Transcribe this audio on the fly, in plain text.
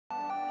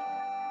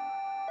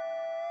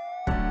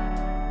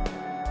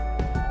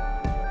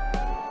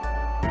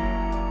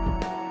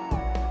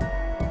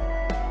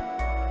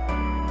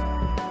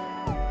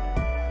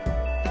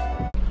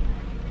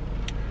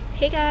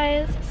Hey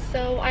guys,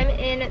 so I'm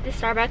in the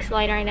Starbucks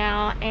line right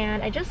now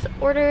and I just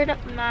ordered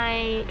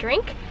my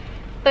drink,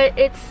 but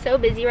it's so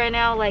busy right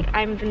now. Like,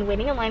 I've been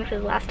waiting in line for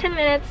the last 10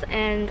 minutes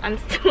and I'm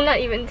still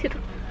not even to the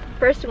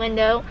first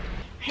window.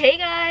 Hey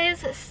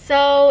guys,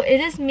 so it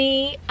is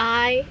me,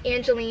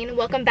 Angeline.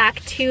 Welcome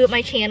back to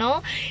my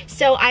channel.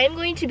 So I'm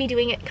going to be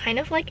doing it kind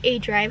of like a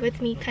drive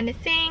with me kind of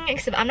thing,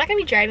 except I'm not gonna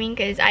be driving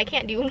because I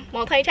can't do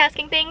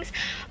multitasking things.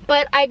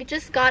 But I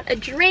just got a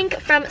drink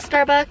from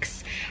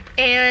Starbucks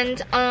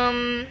and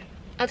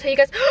I'll tell you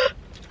guys,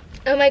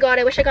 oh my god,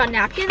 I wish I got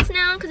napkins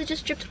now because it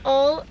just dripped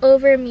all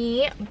over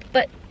me.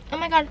 But oh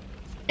my god,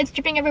 it's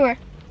dripping everywhere.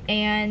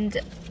 And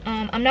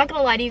I'm not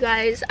gonna lie to you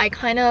guys, I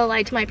kind of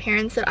lied to my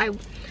parents that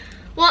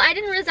well, I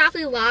didn't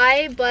exactly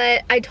lie,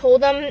 but I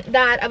told them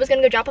that I was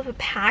gonna go drop off a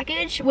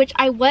package, which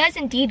I was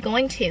indeed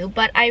going to,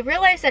 but I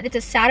realized that it's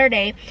a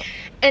Saturday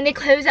and they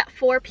close at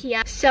 4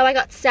 p.m. So I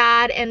got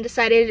sad and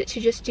decided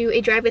to just do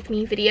a drive with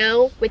me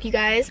video with you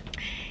guys.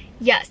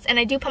 Yes, and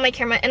I do put my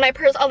camera in my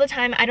purse all the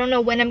time. I don't know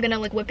when I'm gonna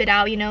like whip it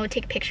out, you know,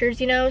 take pictures,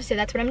 you know, so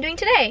that's what I'm doing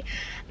today.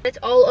 It's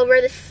all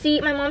over the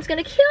seat. My mom's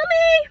gonna kill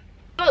me.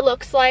 What it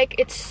looks like,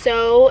 it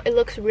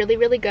looks really,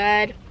 really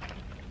good.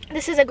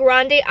 This is a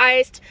grande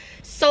iced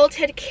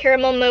salted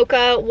caramel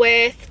mocha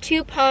with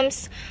 2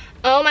 pumps.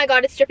 Oh my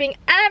god, it's dripping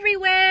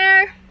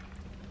everywhere.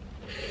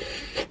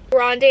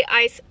 Grande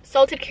iced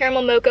salted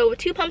caramel mocha with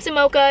 2 pumps of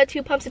mocha,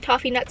 2 pumps of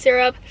toffee nut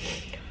syrup,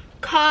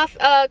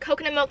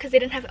 coconut milk because they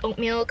didn't have oat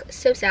milk.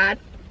 So sad.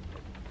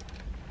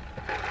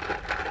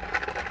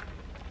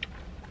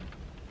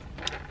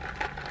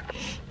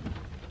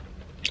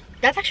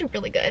 That's actually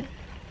really good.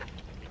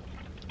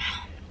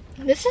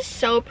 This is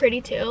so pretty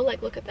too.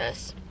 Like, look at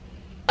this.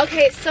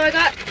 Okay, so I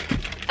got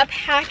a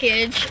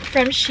package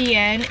from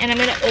Shein and I'm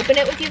gonna open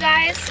it with you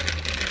guys.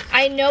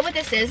 I know what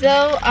this is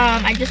though.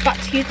 I just bought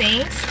 2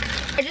 things.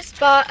 I just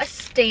bought a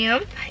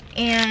stamp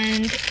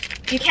and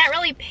you can't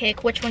really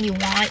pick which one you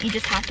want. You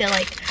just have to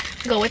like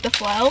go with the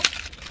flow.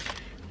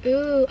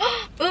 Ooh,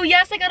 ooh,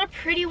 yes, I got a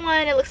pretty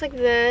one. It looks like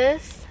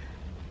this.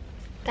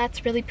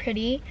 That's really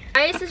pretty.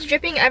 Ice is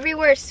dripping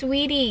everywhere,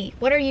 sweetie.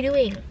 What are you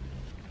doing?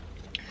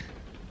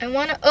 I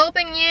wanna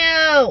open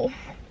you.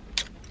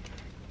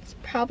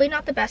 Probably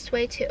not the best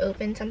way to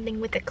open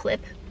something with a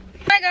clip. Oh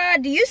my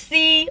god, do you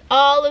see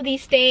all of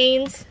these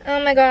stains?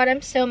 Oh my god,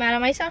 I'm so mad at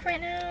myself right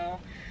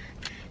now.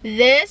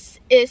 This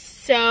is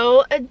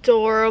so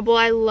adorable.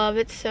 I love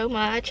it so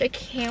much. I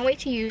can't wait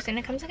to use it. And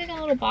it comes like in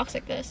a little box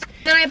like this.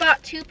 Then I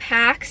bought 2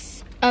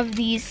 packs of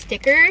these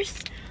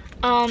stickers.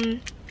 I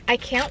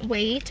can't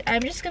wait.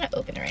 I'm just gonna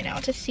open it right now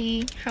to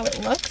see how it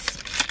looks.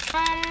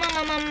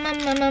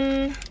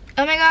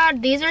 Oh my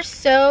god, these are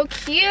so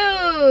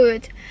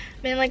cute.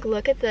 Man, like,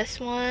 look at this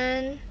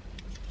one.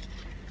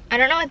 I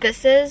don't know what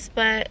this is,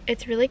 but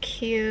it's really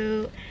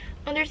cute.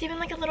 Oh, there's even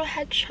like a little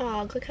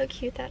hedgehog. Look how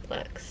cute that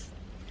looks.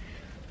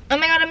 Oh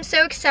my god, I'm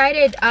so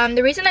excited.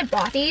 The reason I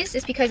bought these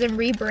is because I'm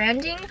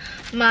rebranding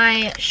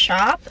my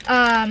shop,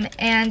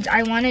 and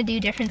I want to do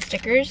different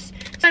stickers.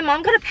 So my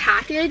mom got a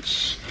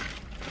package.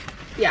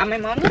 Yeah, my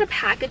mom got a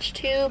package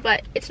too,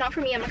 but it's not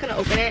for me. I'm not gonna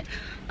open it.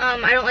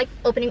 I don't like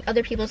opening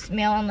other people's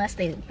mail unless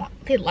they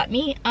let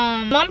me.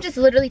 Mom just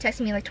literally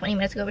texted me like 20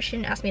 minutes ago, but she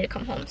didn't ask me to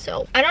come home.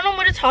 So I don't know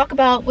what to talk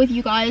about with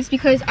you guys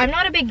because I'm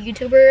not a big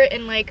YouTuber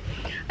and like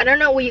I don't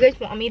know what you guys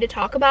want me to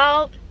talk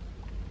about.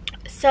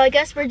 So I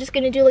guess we're just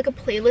gonna do like a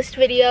playlist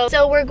video.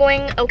 So we're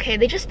going, okay,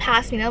 they just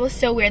passed me. That was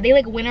so weird. They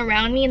like went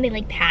around me and they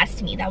like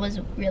passed me. That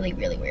was really,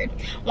 really weird.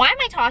 Why am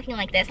I talking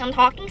like this? I'm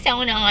talking so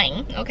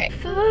annoying. Okay.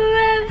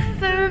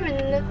 Forever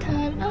in the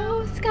time I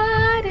was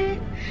guarded,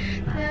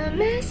 the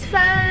miss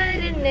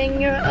fighting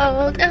in your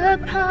old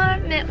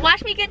apartment.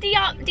 Watch me get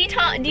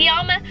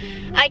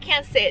I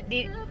can't say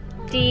it.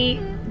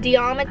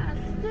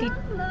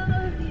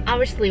 I'll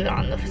just leave it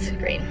on the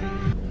screen.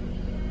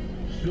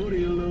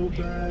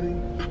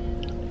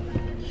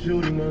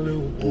 Shorty, my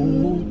little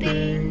boo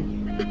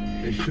thing.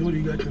 And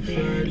Shorty got the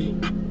fatty.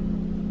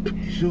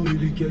 Shorty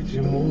be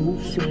catching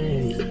mood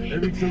swings.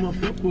 Every time I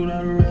fuck with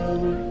her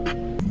rubber.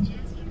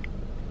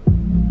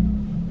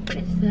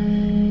 It's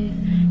like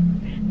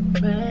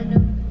brand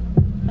new.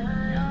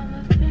 All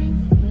my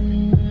friends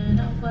and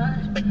I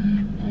watch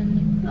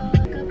and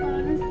fuck up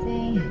on the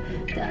scene.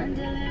 Done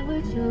dealing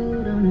with you,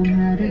 don't know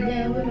how to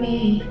deal with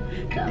me.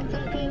 Done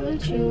fucking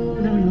with you,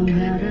 don't know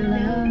how to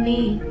love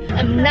me.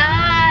 I'm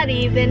not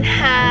even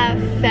half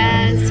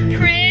as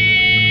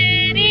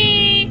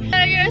pretty.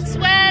 Your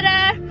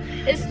sweater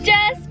is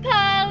just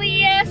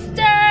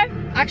polyester.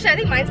 Actually, I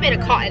think mine's made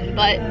of cotton,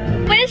 but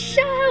wish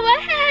I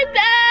had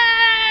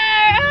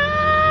there.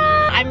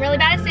 Oh, I'm really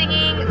bad at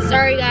singing.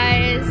 Sorry,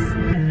 guys.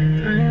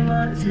 3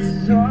 months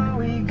is all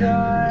we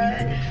got.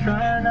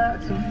 Try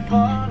not to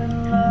fall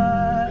in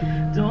love.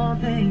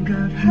 Don't think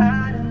I've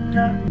had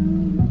enough.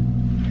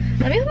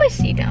 Let me put my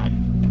seat down.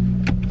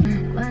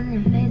 I'll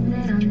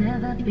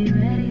never be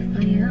ready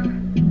for you.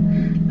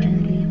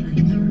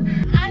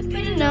 I've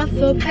been enough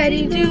for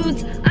petty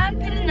dudes. I've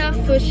been enough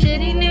for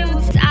shitty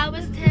nudes. I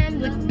was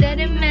 10, looked at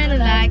him and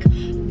like,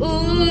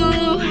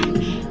 ooh,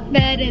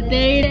 better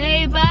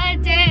day by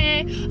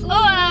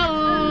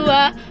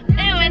Oh,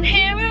 and when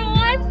hearing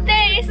what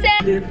they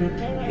said. Different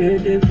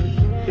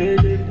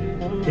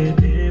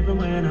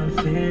when I'm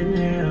sitting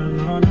here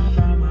alone all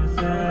by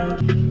myself.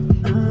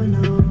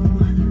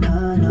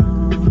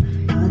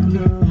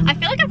 I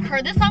feel like I've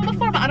heard this song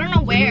before, but I don't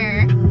know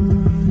where.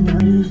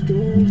 It's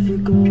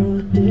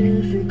difficult.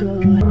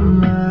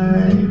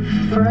 My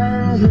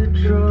friends are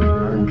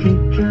drunk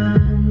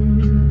again.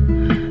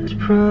 It's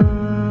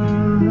probably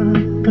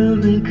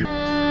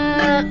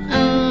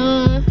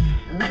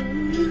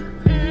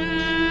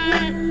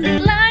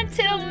Lie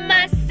to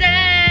myself.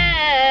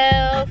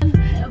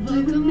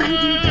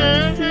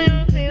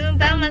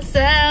 About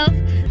myself.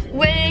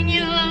 When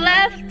you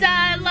left,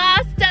 I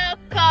lost a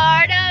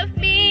part of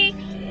me.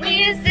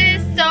 Is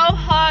this so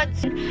hard?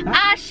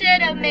 I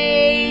should have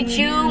made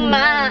you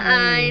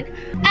mine.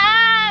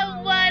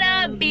 I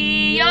wanna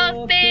be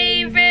your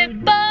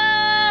favorite boy.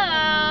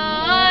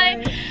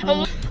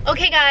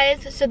 Okay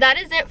guys, so that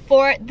is it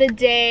for the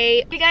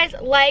day. If you guys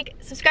like,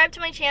 subscribe to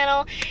my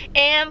channel,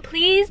 and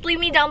please leave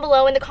me down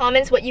below in the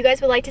comments what you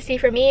guys would like to see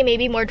from me.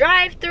 Maybe more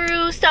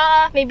drive-through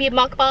stuff, maybe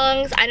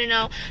mukbangs, I don't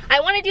know. I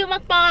want to do a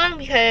mukbang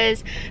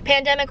because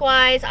pandemic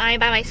wise I'm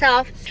by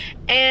myself,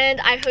 and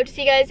I hope to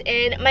see you guys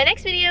in my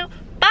next video.